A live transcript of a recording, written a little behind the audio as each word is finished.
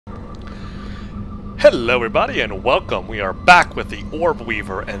Hello everybody and welcome. We are back with the Orb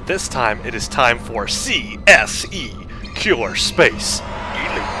Weaver, and this time it is time for CSE, Cure Space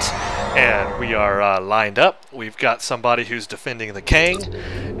Elite. And we are lined up. We've got somebody who's defending the Kang,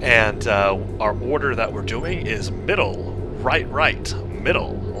 and our order that we're doing is middle, right,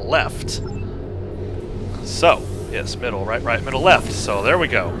 middle, left. So, yes, middle, right, middle, left. So there we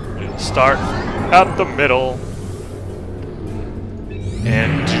go. We'll start at the middle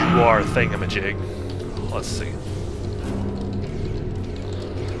and do our thingamajig. Let's see.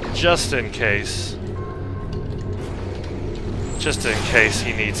 Just in case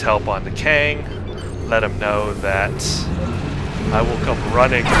he needs help on the Kang, let him know that I will come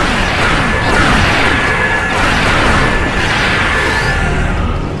running.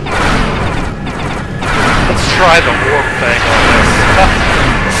 Let's try the orb thing on this.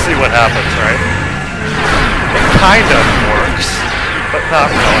 Let's see what happens, right? It kind of works, but not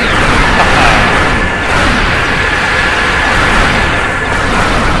really.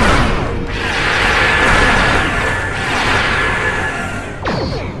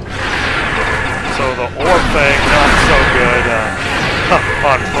 So the orb thing, not so good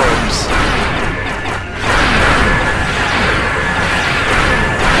on probes.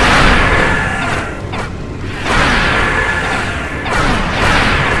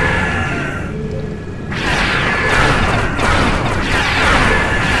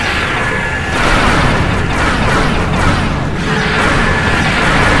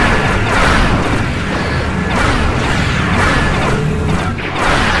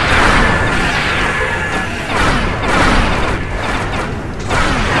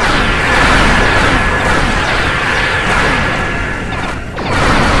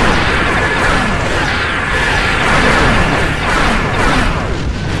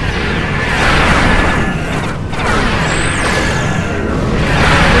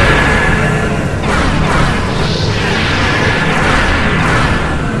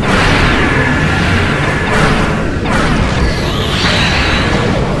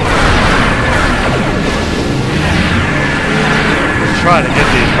 Trying to get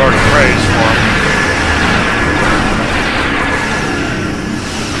these vertebrates for him.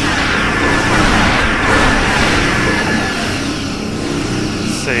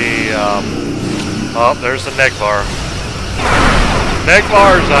 Let's see, oh, there's the Negvar.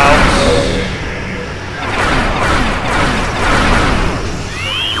 Negvar's out.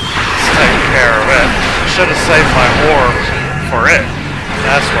 Let's take care of it. Should have saved my orb for it.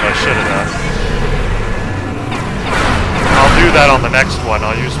 That's what I should have done. I'll do that on the next one.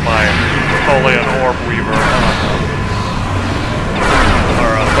 I'll use my Tholian Orb Weaver or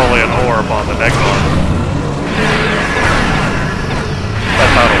a Tholian Orb on the Negvar.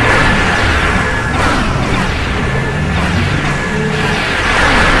 That'll work.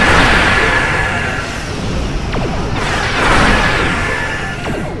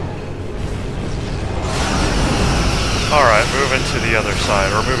 Alright, moving to the other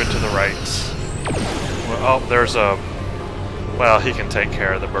side, or moving to the right. Well, oh, there's a... Well, he can take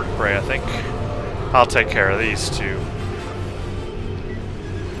care of the vertebrae, I think. I'll take care of these two.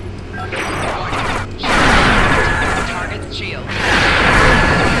 Target's shield.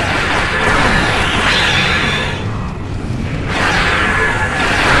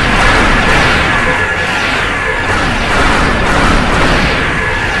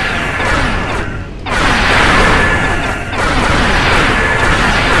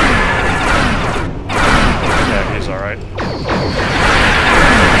 Yeah, he's alright.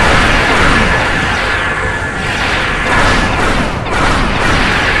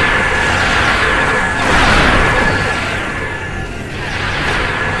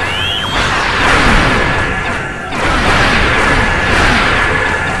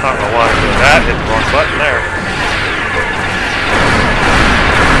 I don't know why I did that. Hit the wrong button there.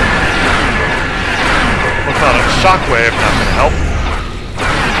 Looks like a shockwave, not gonna help.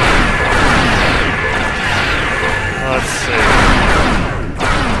 Let's see.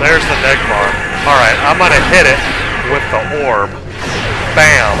 There's the Negvar. Alright, I'm gonna hit it with the orb.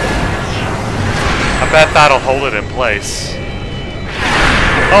 Bam! I bet that'll hold it in place.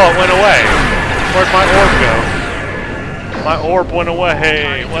 Oh, it went away. Where'd my orb go? My orb went away.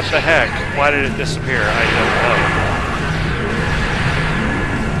 Hey, what the heck? Why did it disappear? I don't know.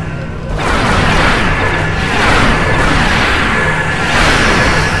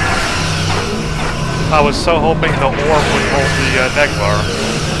 I was so hoping the orb would hold the Negvar.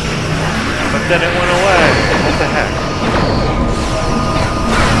 But then it went away. What the heck?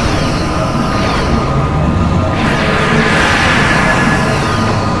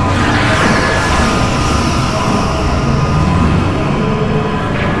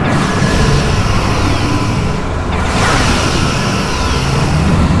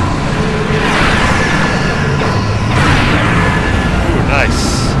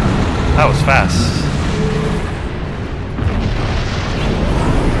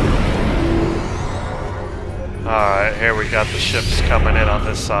 Alright, here we got the ships coming in on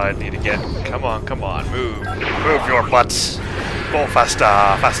this side. Need to get... Come on, move. Move your butts. Go faster,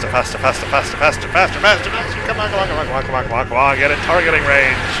 faster, faster, faster, faster, faster, faster, faster, faster. Come on, come on. Get in targeting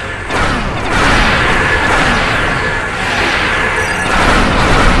range.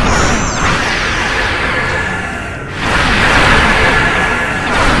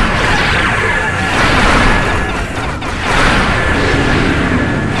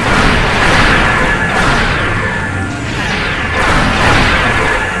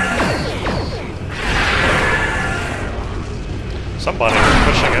 Somebody was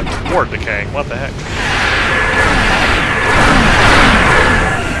pushing it toward the king. What the heck?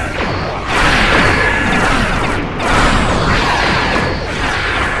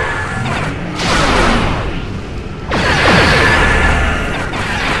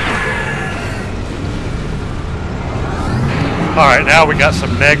 Alright, now we got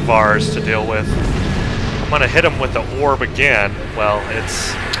some Negvars to deal with. I'm gonna hit him with the orb again. Well,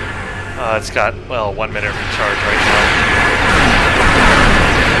 it's got, well, 1 minute recharge right now.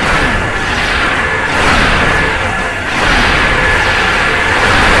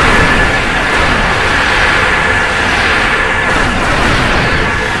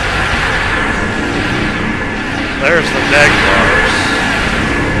 There's the Negvars.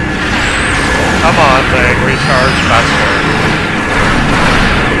 Come on, thing, recharge faster.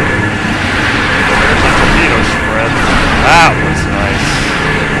 There's a torpedo spread. That was nice.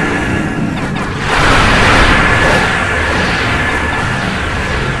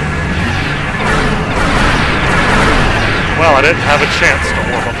 Well, I didn't have a chance to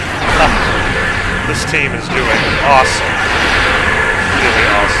orb them. This team is doing awesome. Really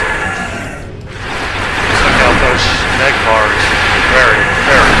awesome. Check out those Negvars. Very,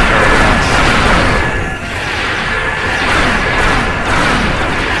 very, very nice.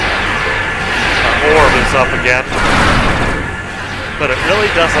 Our orb is up again. But it really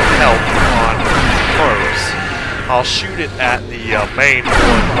doesn't help on probes. I'll shoot it at the main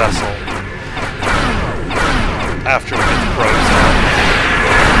orb vessel after we get the probes out.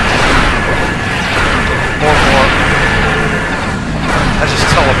 More. I just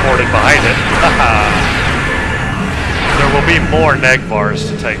teleported behind it. There will be more Negvars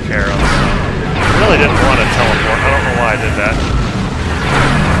to take care of, so I really didn't want to teleport. I don't know why I did that.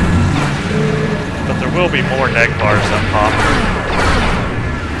 But there will be more Negvars that pop.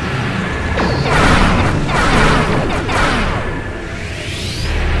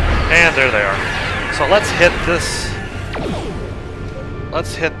 And there they are. So let's hit this.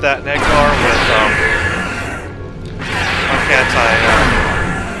 Let's hit that Negvar with,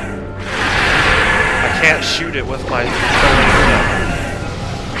 I can't shoot it with my Tholian.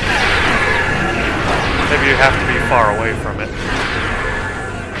 Maybe you have to be far away from it.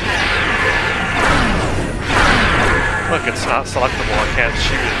 Look, it's not selectable. I can't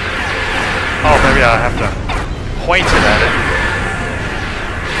shoot it. Oh, maybe I have to point it at it.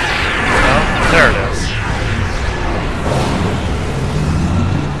 No? There it is.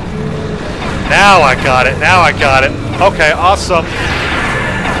 Now I got it. Now I got it. Okay, awesome.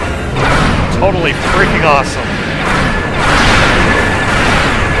 Totally freaking awesome.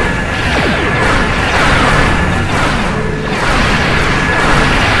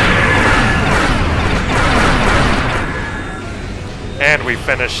 And we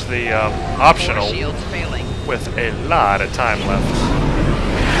finished the optional with a lot of time left.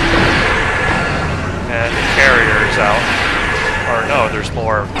 And the carrier's out. Or no, there's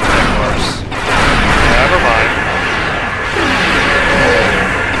more Negvars. Never mind.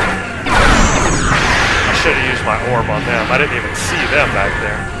 I should have used my orb on them. I didn't even see them back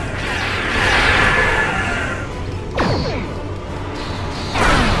there.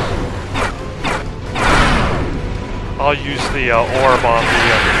 I'll use the orb on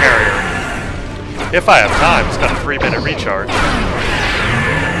the carrier. If I have time. It's got a 3-minute recharge.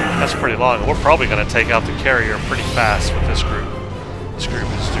 That's pretty long. We're probably going to take out the carrier pretty fast with this group. This group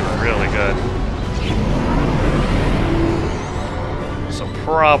is doing really good. So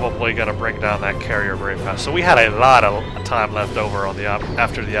probably going to bring down that carrier very fast. So we had a lot of time left over on the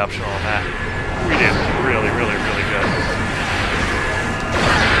after the optional on that. We did really, really, really good.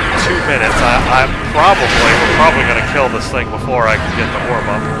 2 minutes. We're probably going to kill this thing before I can get the orb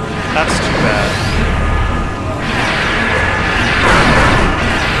up. That's too bad.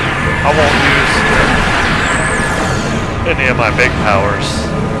 I won't use any of my big powers.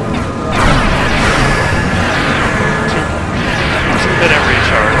 2-minute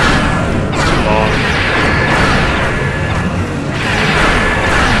recharge. It's too long.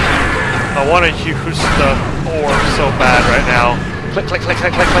 I want to use the orb so bad right now. Click, click, click,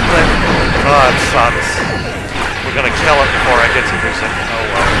 click, click, click, click. Oh, it sucks. We're gonna kill it before I get to use it. Oh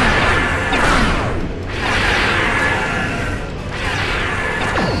well.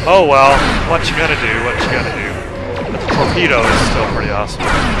 Oh well, what you gonna do, what you gonna do. But the torpedo is still pretty awesome.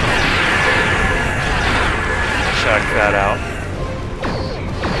 Check that out.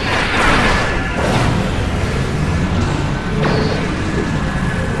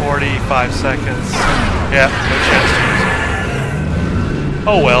 45 seconds. Yeah, no chance to use it.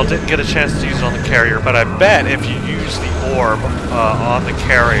 Oh well, didn't get a chance to use it on the carrier, but I bet if you use the orb on the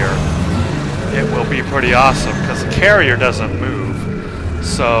carrier, it will be pretty awesome, because the carrier doesn't move.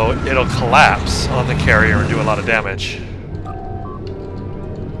 So it'll collapse on the carrier and do a lot of damage.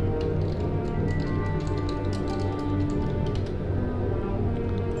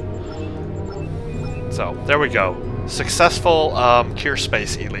 So, there we go. Successful Cure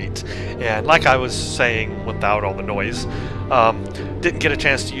Space Elite. And like I was saying without all the noise, didn't get a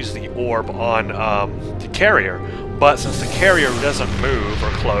chance to use the orb on the carrier. But since the carrier doesn't move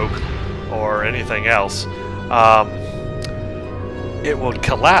or cloak or anything else, it will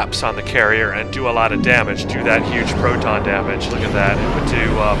collapse on the carrier and do a lot of damage, do that huge proton damage. Look at that. It would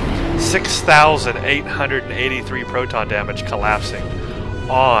do 6,883 proton damage collapsing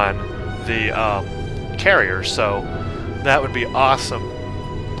on the carrier, so that would be awesome,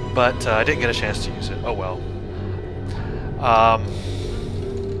 but I didn't get a chance to use it. Oh well.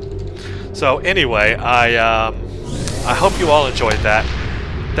 So anyway, I hope you all enjoyed that.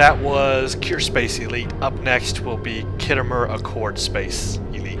 That was Cure Space Elite. Up next will be Kittimer Accord Space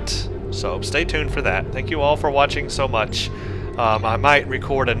Elite. So stay tuned for that. Thank you all for watching so much. I might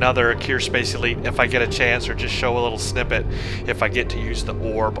record another Cure Space Elite if I get a chance, or just show a little snippet if I get to use the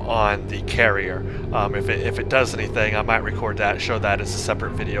orb on the carrier. If it does anything, I might record that, show that as a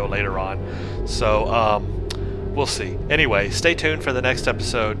separate video later on. So we'll see. Anyway, stay tuned for the next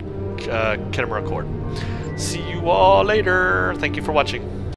episode, Kittimer Accord. See you all later. Thank you for watching.